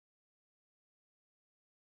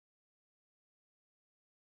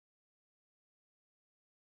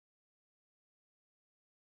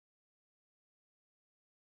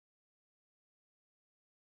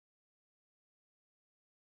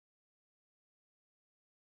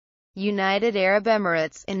United Arab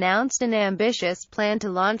Emirates, announced an ambitious plan to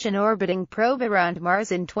launch an orbiting probe around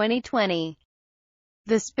Mars in 2020.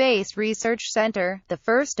 The Space Research Center, the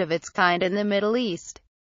first of its kind in the Middle East,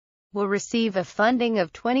 will receive a funding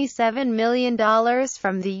of $27 million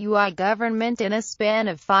from the UAE government in a span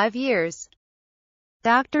of 5 years.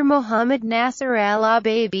 Dr. Mohammed Nasser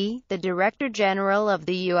Al-Abaibi, the Director General of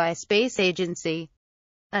the UAE Space Agency,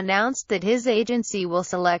 announced that his agency will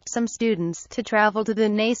select some students to travel to the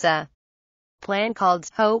NASA plan called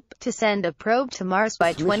HOPE to send a probe to Mars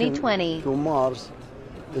by 2020. To Mars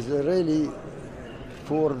is really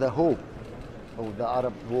for the hope of the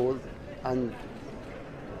Arab world and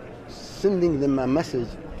sending them a message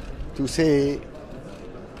to say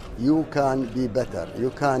you can be better, you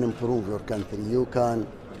can improve your country, you can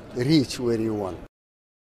reach where you want.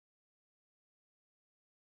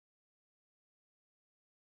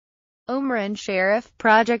 Omran Sharif,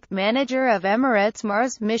 project manager of Emirates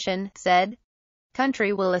Mars mission, said,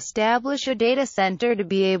 "Country will establish a data center to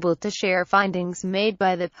be able to share findings made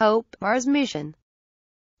by the HOPE Mars mission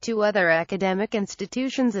to other academic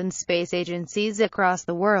institutions and space agencies across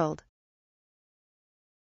the world."